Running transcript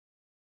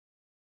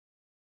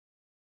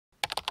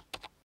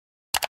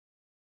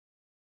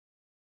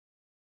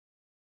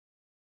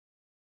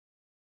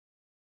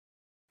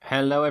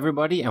Hello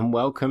everybody and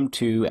welcome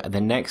to the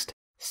next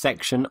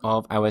section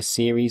of our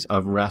series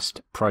of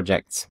Rust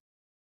projects.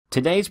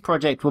 Today's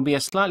project will be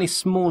a slightly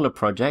smaller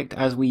project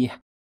as we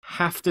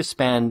have to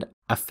spend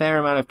a fair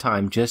amount of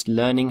time just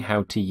learning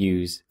how to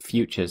use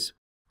futures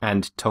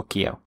and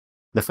Tokio.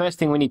 The first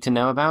thing we need to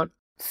know about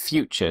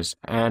futures.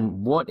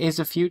 And what is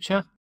a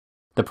future?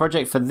 The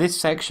project for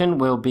this section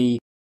will be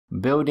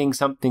building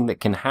something that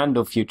can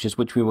handle futures,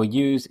 which we will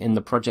use in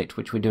the project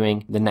which we're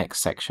doing the next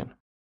section.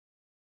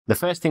 The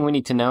first thing we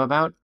need to know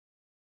about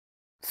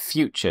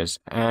futures.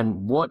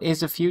 And what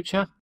is a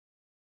future?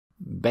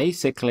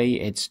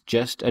 Basically, it's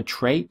just a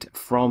trait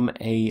from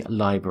a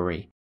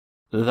library.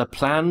 The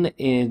plan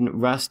in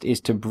Rust is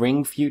to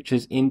bring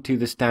futures into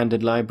the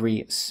standard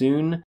library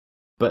soon,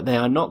 but they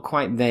are not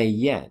quite there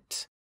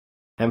yet.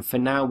 And for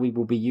now, we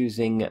will be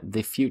using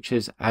the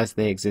futures as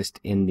they exist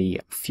in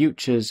the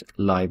futures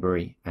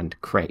library and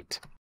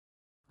crate.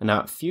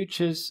 Now,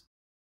 futures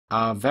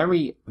are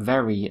very,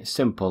 very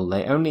simple.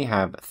 They only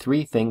have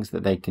three things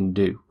that they can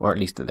do, or at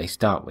least that they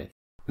start with.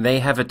 They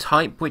have a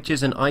type which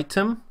is an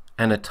item,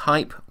 and a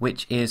type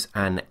which is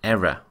an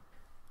error.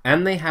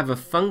 And they have a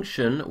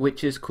function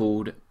which is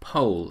called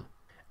poll.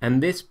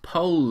 And this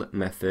poll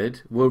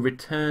method will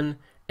return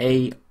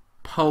a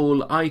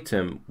poll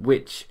item,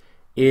 which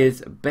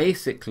is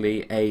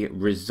basically a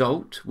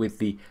result with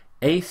the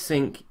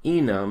async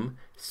enum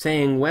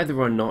saying whether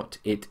or not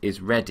it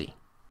is ready.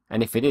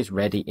 And if it is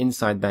ready,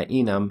 inside that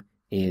enum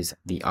is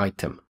the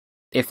item.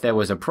 If there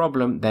was a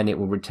problem, then it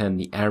will return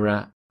the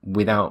error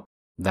without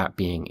that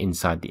being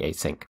inside the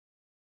async.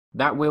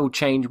 That will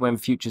change when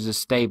futures are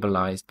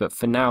stabilized, but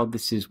for now,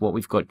 this is what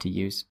we've got to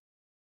use.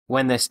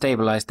 When they're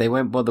stabilized, they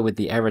won't bother with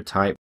the error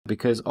type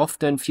because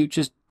often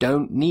futures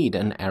don't need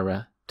an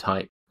error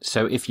type.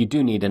 So if you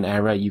do need an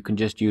error, you can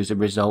just use a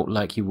result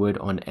like you would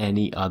on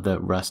any other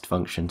Rust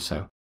function.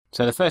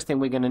 So the first thing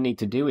we're going to need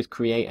to do is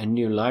create a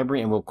new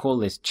library, and we'll call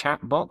this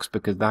Chatbox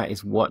because that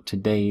is what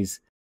today's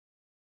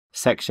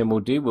section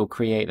will do. We'll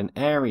create an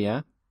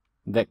area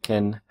that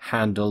can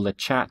handle the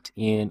chat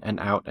in and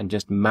out and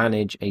just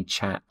manage a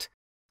chat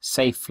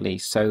safely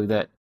so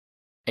that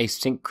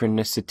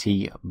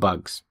asynchronicity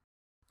bugs.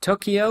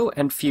 Tokio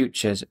and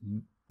futures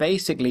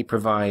basically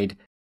provide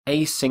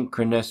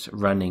asynchronous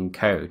running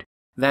code.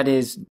 That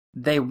is,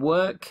 they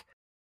work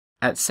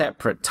at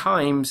separate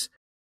times,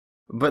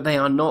 but they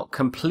are not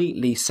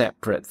completely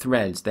separate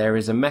threads. There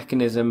is a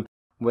mechanism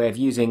where of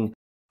using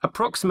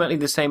approximately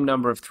the same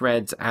number of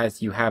threads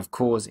as you have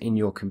cores in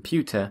your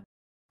computer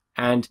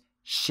and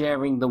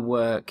sharing the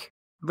work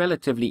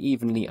relatively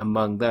evenly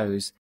among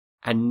those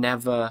and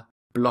never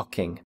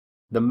blocking.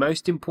 The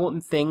most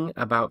important thing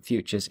about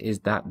futures is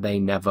that they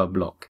never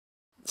block.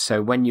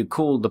 So when you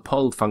call the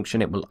poll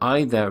function, it will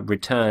either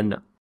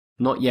return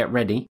not yet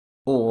ready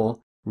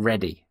or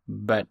ready.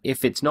 But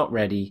if it's not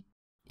ready,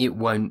 it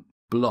won't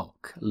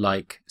block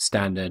like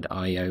standard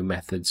IO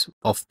methods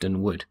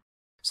often would.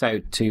 So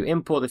to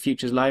import the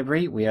futures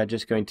library, we are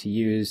just going to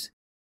use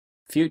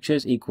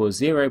futures equals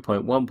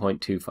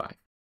 0.1.25.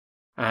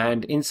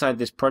 And inside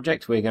this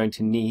project, we're going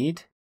to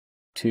need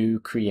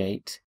to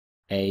create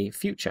a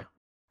future.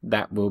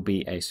 That will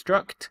be a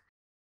struct,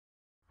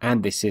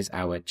 and this is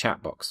our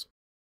chatbox.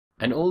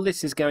 And all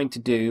this is going to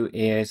do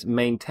is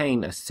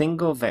maintain a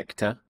single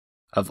vector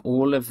of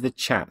all of the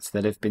chats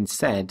that have been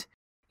said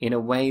in a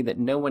way that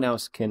no one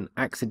else can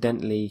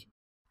accidentally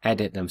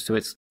edit them. So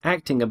it's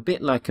acting a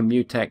bit like a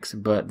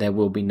mutex, but there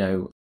will be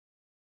no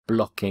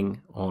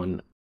blocking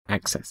on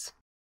access.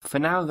 For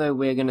now, though,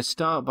 we're going to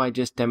start by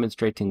just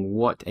demonstrating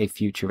what a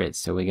future is.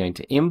 So we're going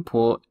to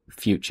import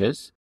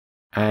futures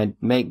and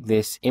make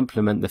this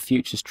implement the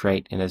futures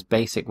trait in as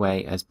basic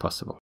way as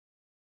possible.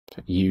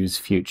 So use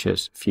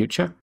futures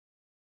future,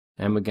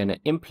 and we're going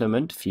to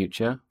implement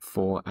future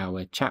for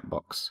our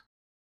chatbox.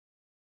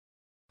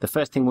 The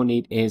first thing we'll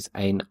need is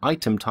an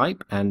item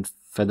type, and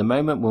for the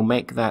moment we'll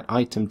make that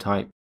item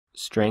type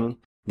string.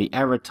 The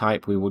error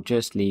type we will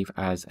just leave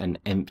as an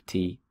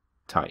empty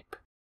type.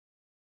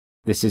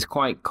 This is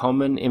quite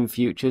common in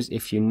futures.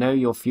 If you know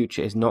your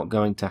future is not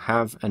going to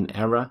have an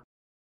error,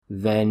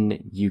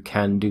 then you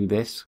can do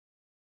this.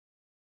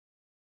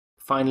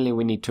 Finally,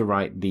 we need to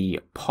write the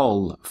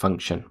poll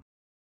function.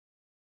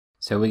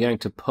 So we're going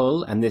to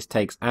pull, and this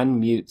takes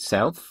unmute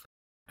self,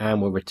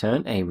 and will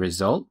return a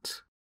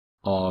result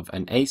of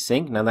an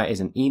async. Now that is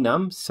an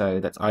enum, so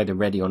that's either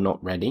ready or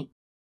not ready,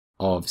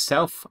 of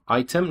self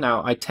item.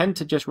 Now I tend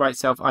to just write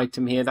self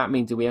item here. That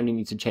means that we only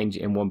need to change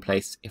it in one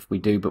place if we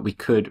do, but we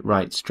could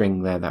write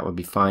string there. That would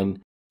be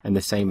fine. And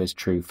the same is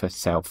true for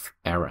self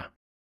error.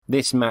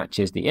 This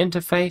matches the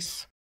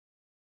interface.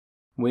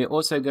 We're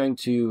also going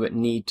to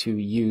need to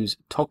use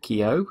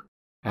Tokio,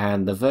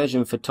 and the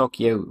version for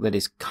Tokio that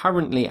is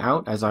currently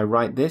out as I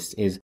write this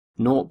is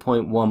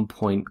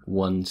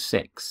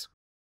 0.1.16.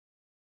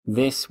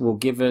 This will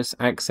give us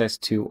access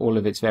to all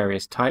of its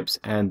various types,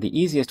 and the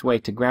easiest way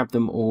to grab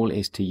them all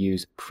is to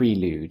use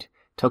prelude,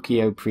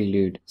 Tokio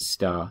prelude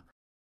star.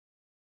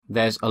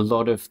 There's a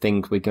lot of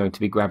things we're going to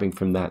be grabbing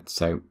from that,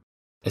 so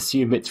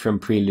assume it's from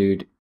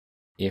prelude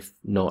if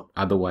not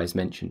otherwise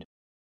mentioned.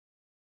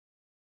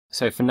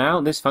 So for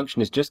now, this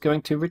function is just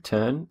going to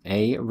return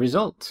a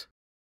result.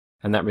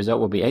 And that result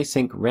will be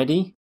async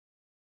ready,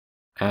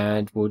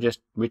 and we'll just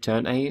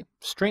return a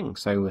string.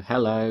 So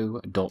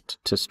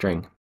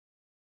hello.toString.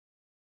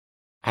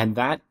 And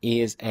that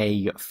is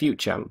a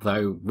future,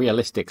 though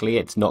realistically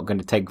it's not going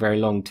to take very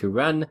long to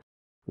run.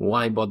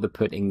 Why bother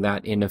putting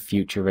that in a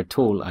future at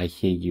all, I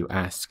hear you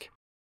ask.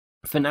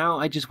 For now,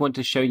 I just want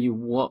to show you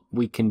what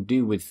we can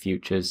do with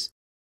futures.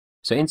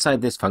 So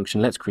inside this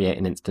function, let's create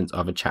an instance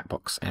of a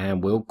chatbox,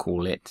 and we'll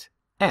call it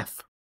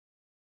F.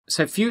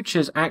 So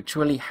futures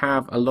actually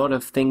have a lot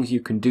of things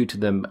you can do to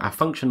them. A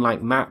function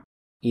like map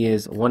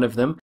is one of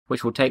them,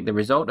 which will take the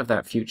result of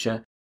that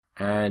future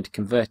and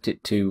convert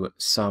it to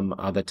some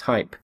other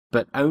type,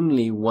 but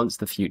only once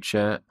the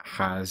future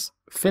has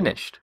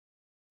finished.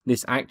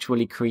 This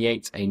actually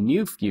creates a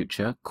new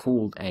future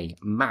called a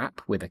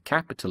map with a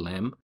capital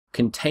M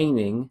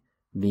containing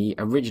the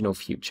original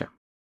future.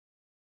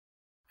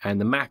 And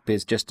the map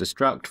is just a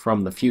struct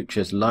from the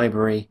futures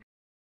library,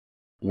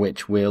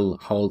 which will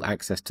hold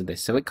access to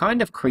this. So it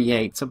kind of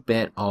creates a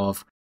bit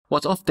of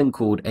what's often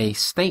called a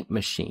state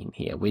machine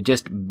here. We're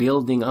just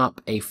building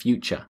up a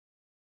future.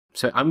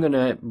 So I'm going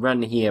to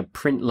run here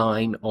print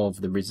line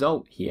of the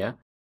result here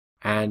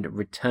and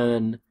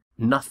return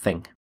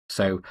nothing.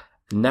 So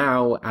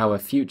now our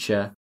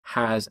future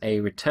has a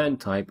return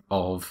type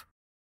of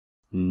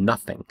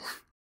nothing.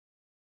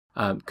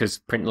 Because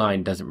print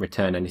line doesn't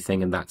return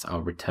anything, and that's our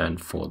return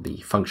for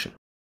the function.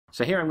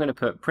 So here I'm going to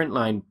put print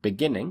line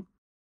beginning,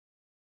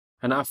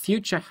 and our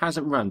future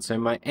hasn't run. So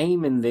my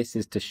aim in this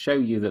is to show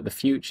you that the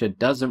future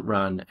doesn't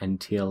run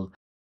until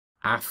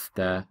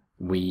after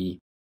we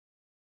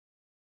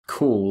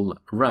call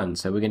run.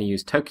 So we're going to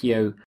use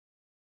Tokyo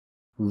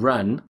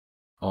run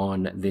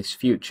on this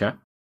future.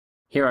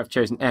 Here I've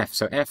chosen F,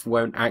 so F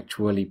won't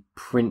actually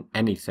print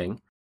anything.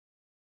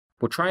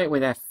 We'll try it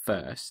with F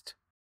first.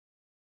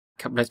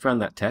 Let's run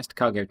that test,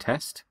 cargo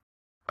test.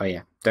 Oh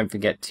yeah, don't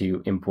forget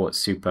to import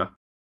super.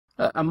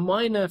 A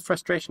minor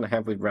frustration I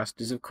have with Rust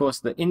is, of course,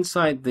 that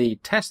inside the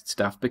test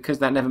stuff, because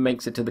that never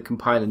makes it to the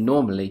compiler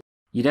normally,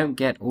 you don't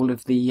get all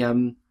of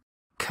the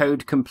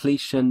code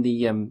completion,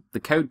 the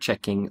code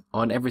checking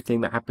on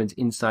everything that happens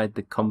inside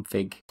the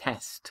config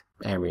test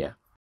area.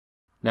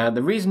 Now,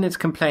 the reason it's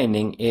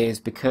complaining is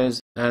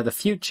because the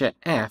future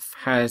F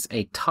has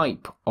a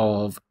type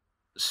of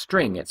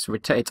string. Its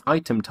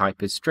item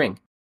type is string.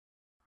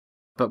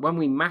 But when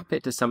we map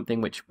it to something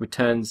which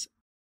returns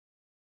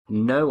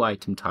no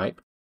item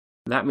type,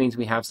 that means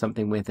we have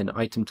something with an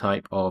item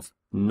type of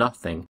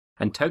nothing.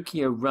 And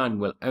Tokyo Run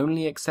will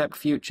only accept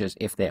futures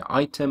if their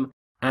item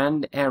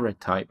and error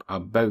type are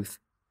both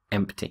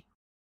empty.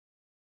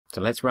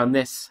 So let's run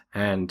this,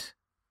 and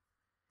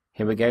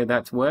here we go,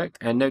 that's worked.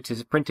 And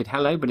notice it's printed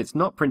hello, but it's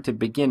not printed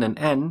begin and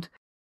end.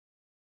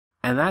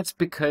 And that's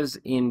because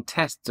in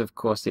tests, of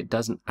course, it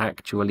doesn't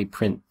actually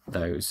print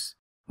those.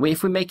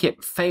 If we make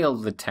it fail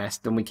the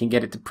test, then we can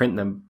get it to print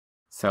them.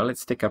 So let's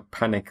stick a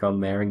panic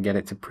on there and get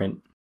it to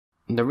print.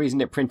 And the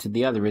reason it printed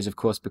the other is, of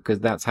course, because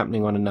that's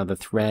happening on another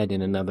thread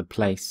in another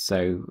place.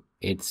 So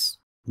it's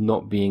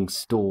not being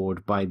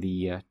stored by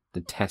the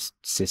test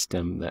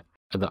system that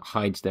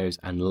hides those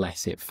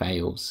unless it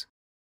fails.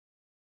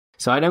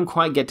 So I don't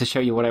quite get to show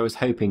you what I was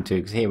hoping to,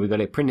 because here we got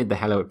it printed the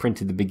hello, it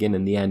printed the begin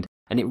and the end.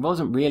 And it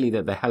wasn't really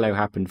that the hello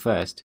happened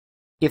first.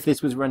 If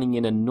this was running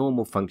in a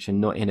normal function,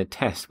 not in a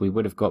test, we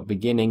would have got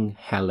beginning,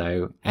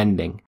 hello,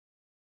 ending.